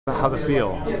How's it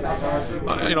feel?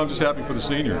 I'm just happy for the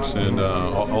seniors and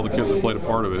all the kids that played a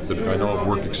part of it that I know have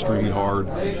worked extremely hard.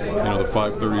 The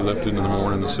 5:30 lifting in the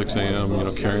morning, the 6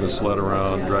 a.m., carrying the sled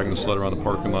around, dragging the sled around the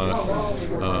parking lot,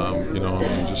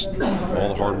 and just all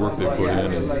the hard work they put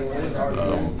in.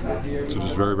 And so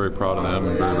just very, very proud of them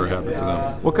and very, very happy for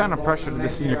them. What kind of pressure did the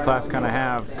senior class kind of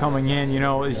have coming in,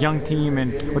 as a young team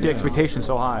and with the expectations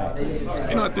so high?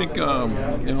 I think,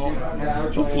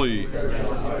 hopefully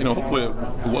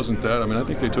it wasn't that. I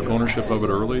think they took ownership of it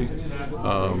early,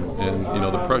 and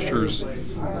the pressures.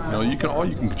 All you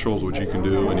can control is what you can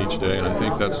do in each day, and I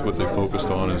think that's what they focused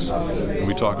on. Is when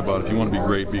we talk about if you want to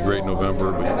be great in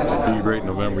November, but to be great in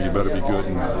November, you better be good,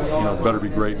 and better be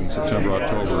great in September,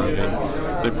 October.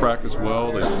 And they practice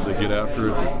well. They get after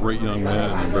it. They're great young men,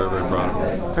 and I'm very, very proud of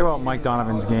them. Talk about Mike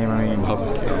Donovan's game.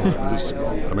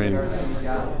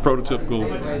 Prototypical.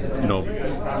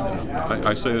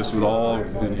 I say this with all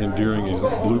endearing. He's a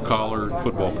blue-collar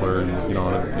football player,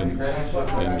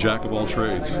 and jack of all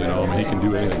trades. He can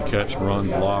do anything: catch, run,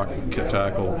 block,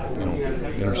 tackle,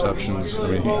 interceptions.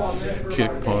 He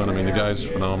kick, punt. The guy's a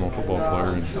phenomenal football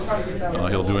player, and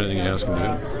he'll do anything you ask him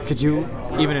to do. Could you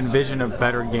even envision a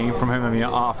better game from him?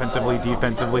 Offensively,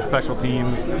 defensively, special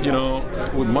teams.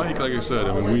 With Mike, like I said,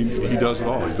 he does it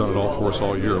all. He's done it all for us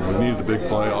all year. When we needed a big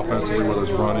play offensively, whether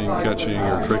it's running, catching,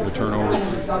 or creating a turnover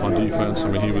on defense,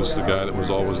 he was the guy that was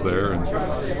always there, and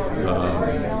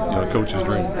coach's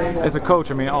dream. As a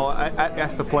coach, I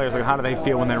ask the players, how do they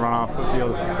feel when they run off the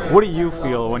field? What do you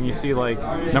feel when you see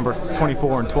number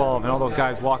 24 and 12 and all those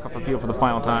guys walk off the field for the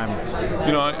final time?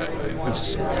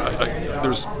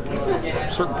 There's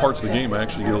certain parts of the game I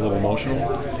actually get a little emotional.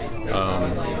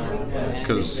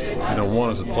 Because one,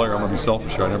 as a player, I'm going to be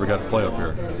selfish here. I never got to play up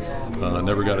here. I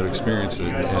never got to experience it,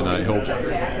 and I hope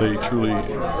they truly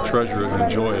treasure it and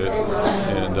enjoy it.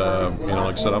 And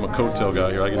like I said, I'm a coattail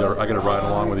guy here. I get to ride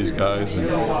along with these guys and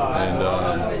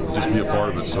just be a part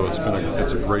of it. So it's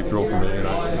a great thrill for me, and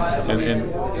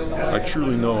I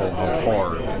truly know how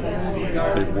hard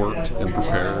they've worked and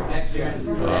prepared.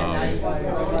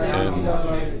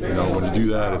 When you do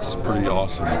that, it's pretty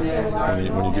awesome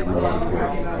when you get rewarded for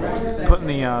it.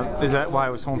 Is that why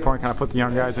it was so important to put the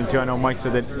young guys into? I know Mike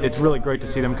said that it's really great to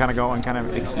see them go and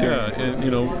experience. Yeah,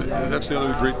 and that's the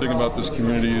other great thing about this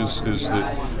community is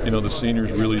that the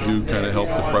seniors really do help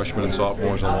the freshmen and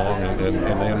sophomores along, and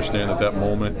they understand that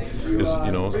moment is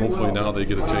hopefully now they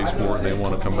get a taste for it and they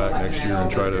want to come back next year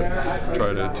and try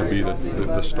to be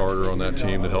the starter on that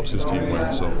team that helps his team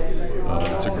win. So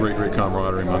it's a great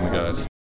camaraderie among the guys.